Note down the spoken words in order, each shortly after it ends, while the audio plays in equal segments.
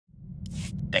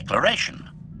Declaration.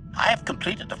 I have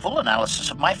completed a full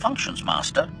analysis of my functions,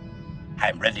 Master.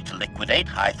 I'm ready to liquidate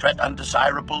high-threat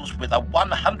undesirables with a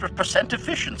 100%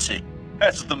 efficiency,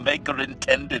 as the Maker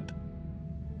intended.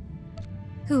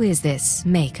 Who is this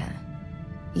Maker?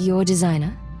 Your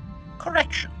designer?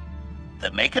 Correction.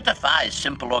 The Maker defies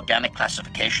simple organic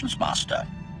classifications, Master.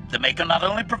 The Maker not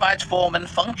only provides form and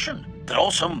function, but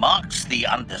also marks the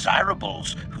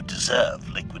undesirables who deserve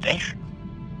liquidation.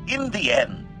 In the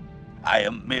end, I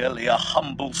am merely a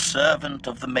humble servant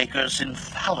of the Maker's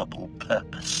infallible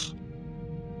purpose.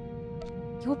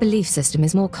 Your belief system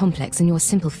is more complex than your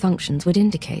simple functions would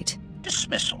indicate.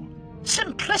 Dismissal.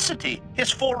 Simplicity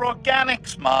is for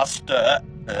organics, Master.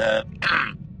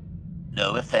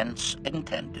 No offense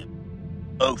intended.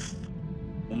 Oath.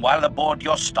 While aboard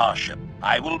your starship,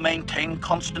 I will maintain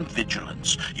constant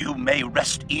vigilance. You may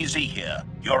rest easy here.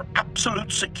 Your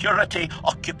absolute security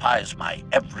occupies my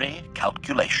every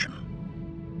calculation.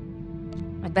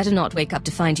 I'd better not wake up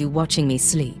to find you watching me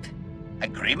sleep.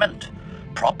 Agreement.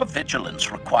 Proper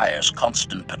vigilance requires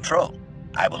constant patrol.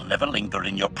 I will never linger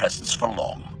in your presence for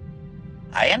long.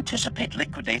 I anticipate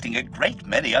liquidating a great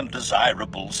many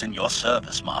undesirables in your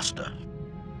service, Master.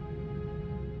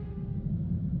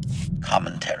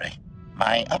 Commentary.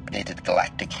 My updated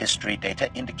galactic history data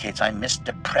indicates I missed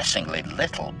depressingly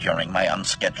little during my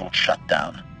unscheduled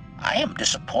shutdown. I am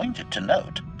disappointed to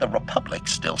note the Republic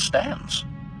still stands.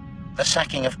 The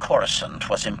sacking of Coruscant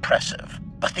was impressive,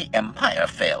 but the Empire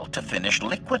failed to finish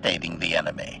liquidating the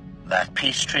enemy. That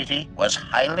peace treaty was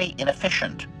highly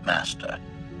inefficient, Master.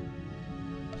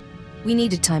 We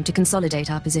needed time to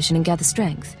consolidate our position and gather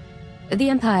strength. The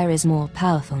Empire is more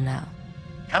powerful now.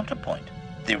 Counterpoint.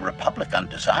 The Republic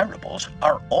undesirables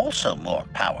are also more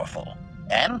powerful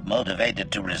and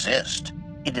motivated to resist.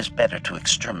 It is better to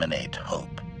exterminate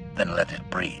hope than let it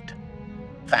breed.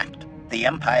 Fact. The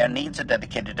Empire needs a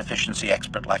dedicated efficiency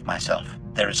expert like myself.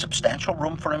 There is substantial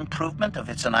room for improvement of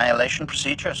its annihilation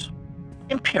procedures.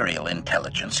 Imperial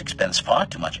Intelligence expends far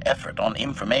too much effort on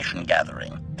information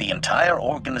gathering. The entire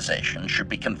organization should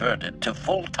be converted to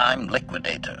full-time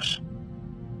liquidators.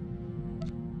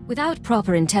 Without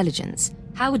proper intelligence,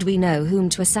 how would we know whom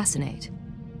to assassinate?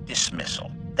 Dismissal.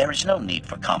 There is no need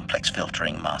for complex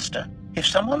filtering, Master. If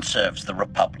someone serves the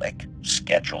Republic,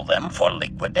 schedule them for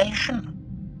liquidation.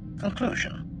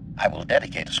 Conclusion. I will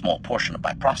dedicate a small portion of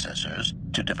my processors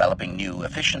to developing new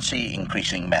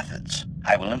efficiency-increasing methods.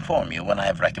 I will inform you when I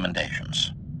have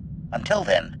recommendations. Until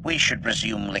then, we should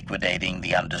resume liquidating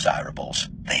the undesirables.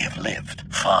 They have lived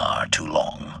far too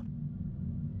long.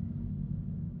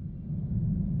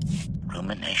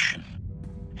 Rumination.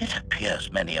 It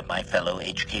appears many of my fellow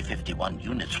HK-51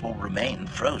 units will remain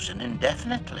frozen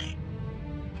indefinitely.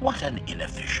 What an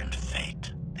inefficient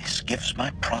fate. This gives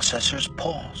my processors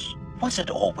pause. Was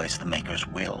it always the Maker's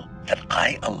will that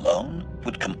I alone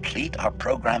would complete our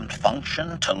programmed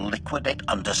function to liquidate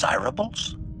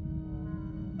undesirables?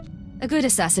 A good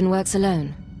assassin works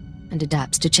alone and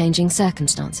adapts to changing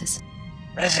circumstances.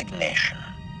 Resignation.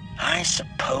 I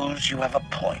suppose you have a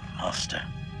point, Master.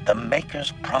 The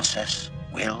Maker's process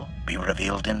will be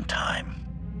revealed in time.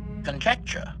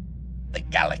 Conjecture. The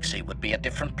galaxy would be a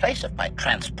different place if my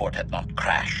transport had not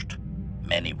crashed.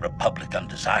 Many Republic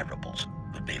undesirables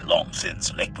would be long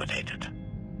since liquidated.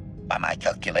 By my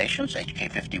calculations,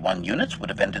 HK-51 units would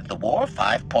have ended the war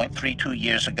 5.32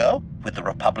 years ago, with the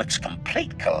Republic's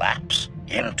complete collapse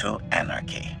into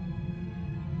anarchy.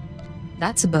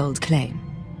 That's a bold claim.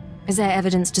 Is there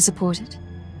evidence to support it?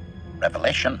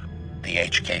 Revelation. The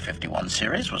HK-51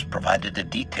 series was provided a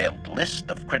detailed list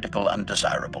of critical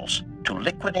undesirables. To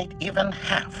liquidate even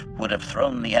half would have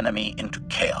thrown the enemy into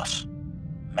chaos.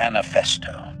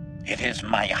 Manifesto. It is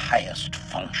my highest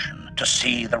function to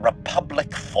see the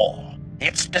Republic fall.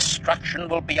 Its destruction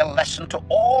will be a lesson to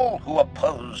all who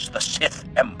oppose the Sith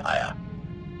Empire.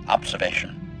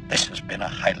 Observation. This has been a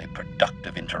highly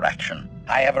productive interaction.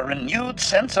 I have a renewed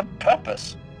sense of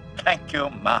purpose. Thank you,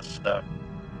 Master.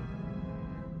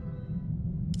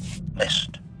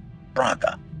 List.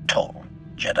 Braga, Toll,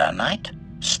 Jedi Knight,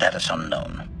 status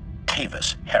unknown.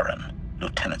 Tavis, Heron,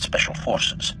 Lieutenant Special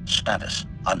Forces, status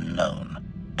unknown.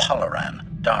 Polaran,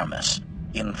 Darmus,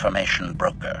 information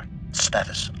broker,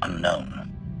 status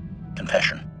unknown.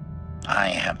 Confession. I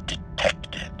have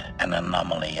detected an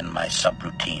anomaly in my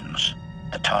subroutines.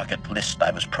 The target list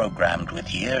I was programmed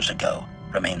with years ago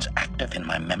remains active in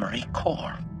my memory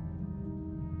core.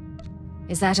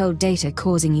 Is that old data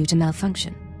causing you to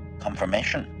malfunction?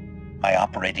 Confirmation. My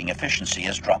operating efficiency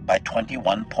has dropped by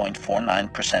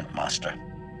 21.49%, Master.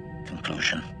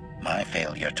 Conclusion. My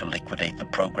failure to liquidate the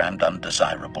programmed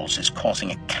undesirables is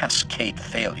causing a cascade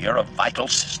failure of vital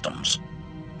systems.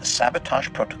 The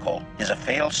sabotage protocol is a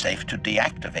fail-safe to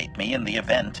deactivate me in the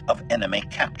event of enemy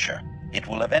capture. It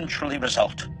will eventually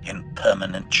result in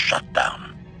permanent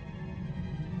shutdown.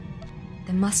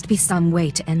 There must be some way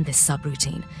to end this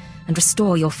subroutine and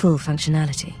restore your full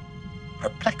functionality.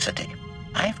 Perplexity.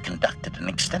 I've conducted an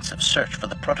extensive search for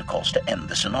the protocols to end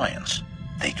this annoyance.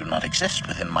 They do not exist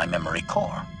within my memory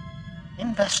core.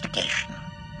 Investigation.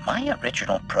 My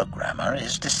original programmer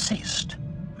is deceased.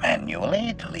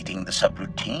 Manually deleting the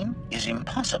subroutine is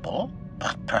impossible,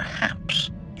 but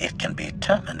perhaps it can be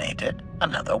terminated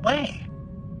another way.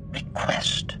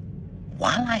 Request.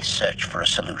 While I search for a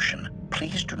solution,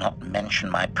 please do not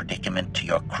mention my predicament to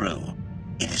your crew.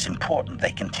 It is important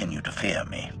they continue to fear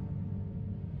me.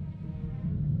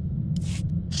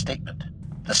 Statement.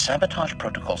 The sabotage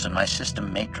protocols in my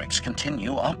system matrix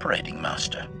continue operating,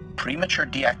 Master. Premature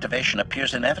deactivation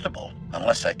appears inevitable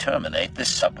unless I terminate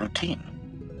this subroutine.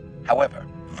 However,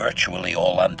 virtually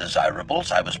all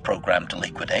undesirables I was programmed to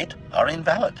liquidate are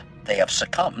invalid. They have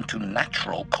succumbed to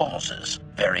natural causes,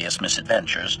 various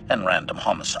misadventures, and random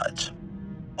homicides.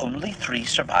 Only 3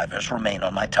 survivors remain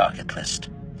on my target list.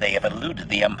 They have eluded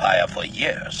the Empire for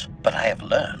years, but I have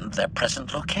learned their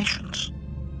present locations.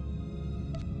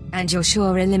 And you're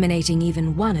sure eliminating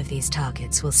even one of these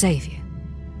targets will save you?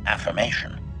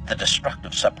 Affirmation. The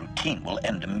destructive subroutine will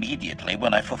end immediately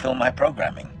when I fulfill my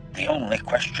programming. The only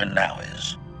question now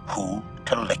is, who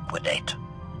to liquidate?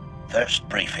 First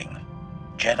briefing.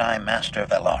 Jedi Master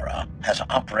Velara has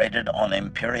operated on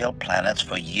Imperial planets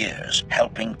for years,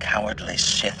 helping cowardly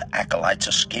Sith acolytes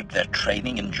escape their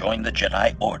training and join the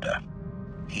Jedi Order.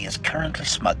 He is currently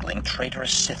smuggling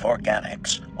traitorous Sith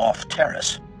organics off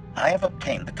Terrace. I have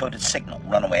obtained the coded signal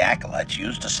runaway acolytes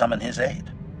used to summon his aid.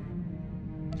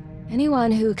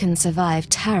 Anyone who can survive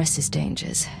Taris's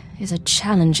dangers is a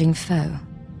challenging foe.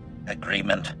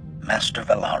 Agreement. Master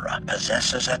Velara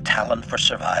possesses a talent for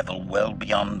survival well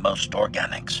beyond most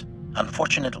organics.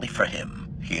 Unfortunately for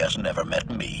him, he has never met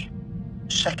me.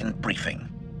 Second briefing.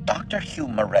 Dr. Hugh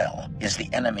Morrell is the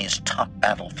enemy's top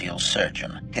battlefield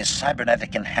surgeon. His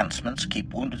cybernetic enhancements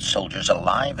keep wounded soldiers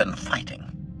alive and fighting.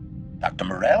 Dr.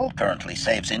 Morrell currently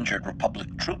saves injured Republic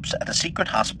troops at a secret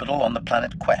hospital on the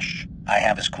planet Quesh. I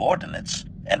have his coordinates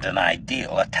and an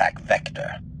ideal attack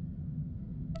vector.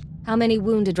 How many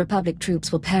wounded Republic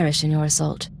troops will perish in your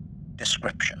assault?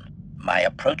 Description. My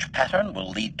approach pattern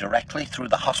will lead directly through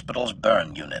the hospital's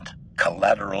burn unit.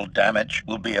 Collateral damage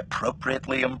will be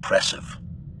appropriately impressive.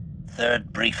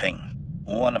 Third briefing.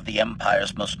 One of the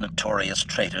Empire's most notorious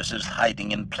traitors is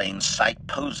hiding in plain sight,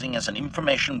 posing as an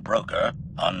information broker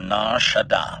on Nar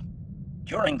Shaddaa.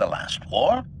 During the last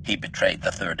war, he betrayed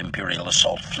the 3rd Imperial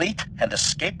Assault Fleet and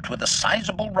escaped with a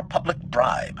sizable Republic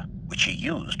bribe, which he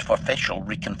used for facial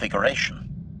reconfiguration.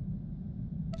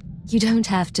 You don't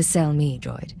have to sell me,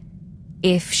 droid.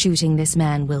 If shooting this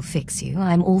man will fix you,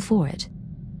 I'm all for it.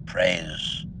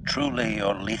 Praise, truly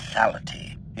your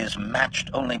lethality, is matched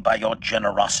only by your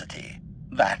generosity.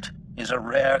 That is a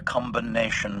rare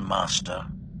combination, Master.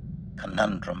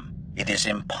 Conundrum. It is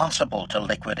impossible to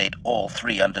liquidate all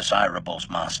 3 undesirables,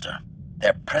 Master.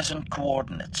 Their present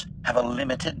coordinates have a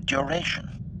limited duration.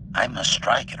 I must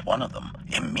strike at one of them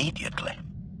immediately.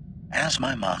 As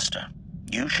my master,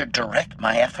 you should direct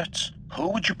my efforts. Who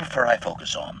would you prefer I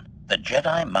focus on? The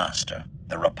Jedi Master,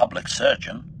 the Republic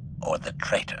Surgeon, or the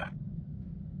traitor?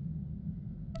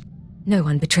 No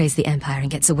one betrays the Empire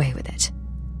and gets away with it.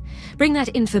 Bring that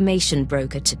information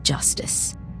broker to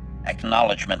justice.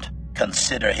 Acknowledgement.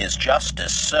 Consider his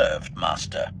justice served,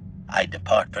 Master. I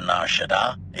depart for Nar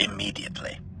Shaddaa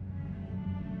immediately.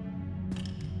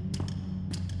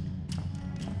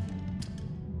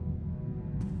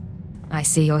 I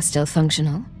see you're still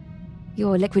functional.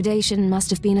 Your liquidation must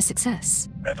have been a success.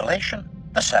 Revelation.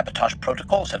 The sabotage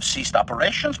protocols have ceased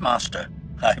operations, Master.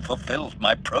 I fulfilled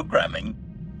my programming.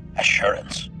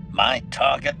 Assurance. My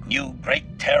target knew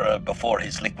great terror before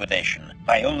his liquidation.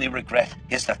 My only regret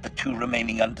is that the 2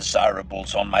 remaining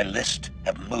undesirables on my list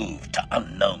have moved to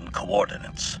unknown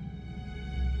coordinates.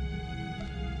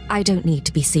 I don't need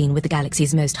to be seen with the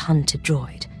galaxy's most hunted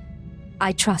droid.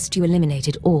 I trust you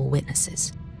eliminated all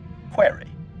witnesses. Query.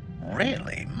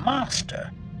 Really,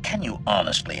 Master? Can you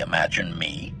honestly imagine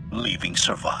me leaving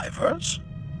survivors?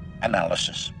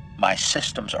 Analysis. My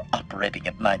systems are operating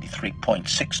at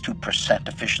 93.62%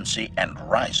 efficiency and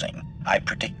rising. I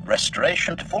predict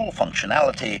restoration to full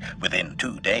functionality within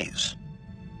 2 days.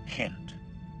 Hint.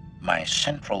 My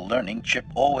central learning chip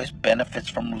always benefits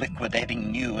from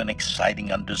liquidating new and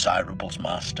exciting undesirables,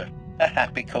 Master. A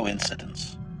happy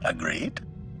coincidence. Agreed?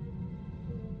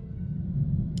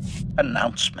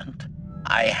 Announcement.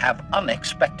 I have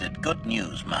unexpected good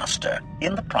news, Master.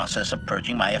 In the process of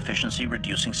purging my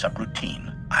efficiency-reducing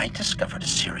subroutine, I discovered a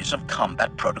series of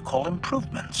combat protocol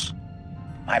improvements.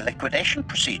 My liquidation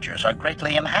procedures are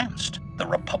greatly enhanced. The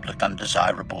Republic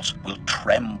undesirables will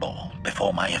tremble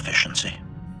before my efficiency.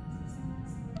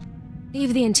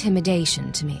 Leave the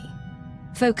intimidation to me.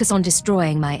 Focus on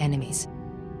destroying my enemies.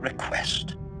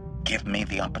 Request. Give me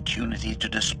the opportunity to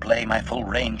display my full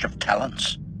range of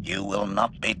talents. You will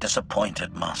not be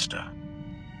disappointed, Master.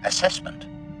 Assessment.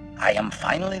 I am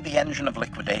finally the engine of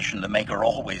liquidation the Maker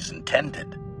always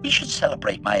intended. We should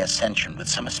celebrate my ascension with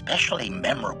some especially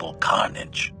memorable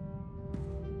carnage.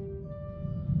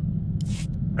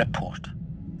 Report.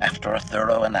 After a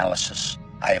thorough analysis,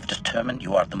 I have determined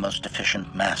you are the most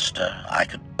efficient master I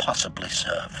could possibly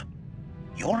serve.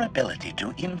 Your ability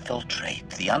to infiltrate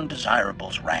the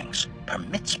undesirables' ranks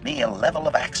permits me a level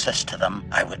of access to them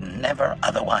I would never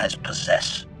otherwise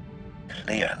possess.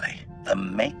 Clearly, the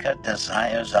Maker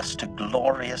desires us to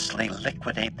gloriously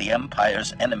liquidate the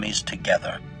Empire's enemies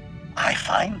together. I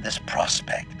find this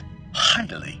prospect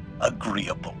highly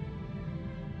agreeable.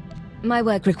 My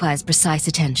work requires precise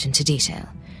attention to detail.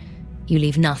 You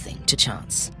leave nothing to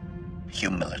chance.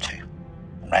 Humility.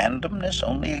 Randomness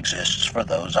only exists for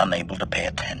those unable to pay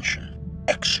attention.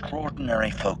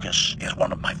 Extraordinary focus is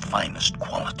one of my finest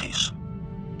qualities.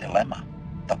 Dilemma.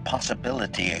 The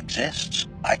possibility exists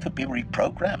I could be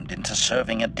reprogrammed into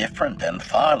serving a different and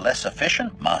far less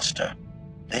efficient master.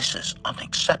 This is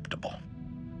unacceptable.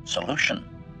 Solution.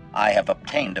 I have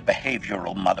obtained a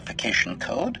behavioral modification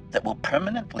code that will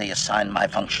permanently assign my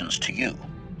functions to you.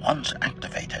 Once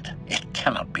activated, it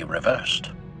cannot be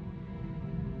reversed.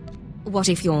 What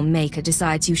if your Maker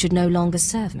decides you should no longer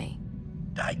serve me?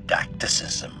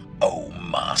 Didacticism. Oh,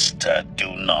 Master,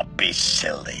 do not be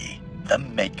silly. The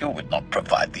Maker would not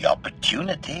provide the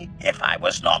opportunity if I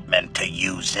was not meant to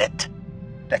use it.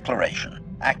 Declaration.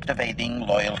 Activating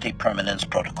loyalty permanence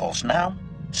protocols now.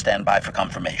 Stand by for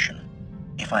confirmation.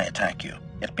 If I attack you,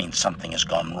 it means something has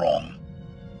gone wrong.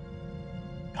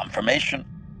 Confirmation.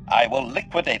 I will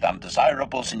liquidate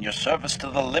undesirables in your service to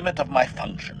the limit of my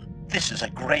function. This is a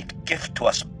great gift to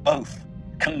us both.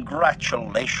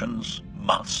 Congratulations,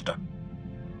 Master.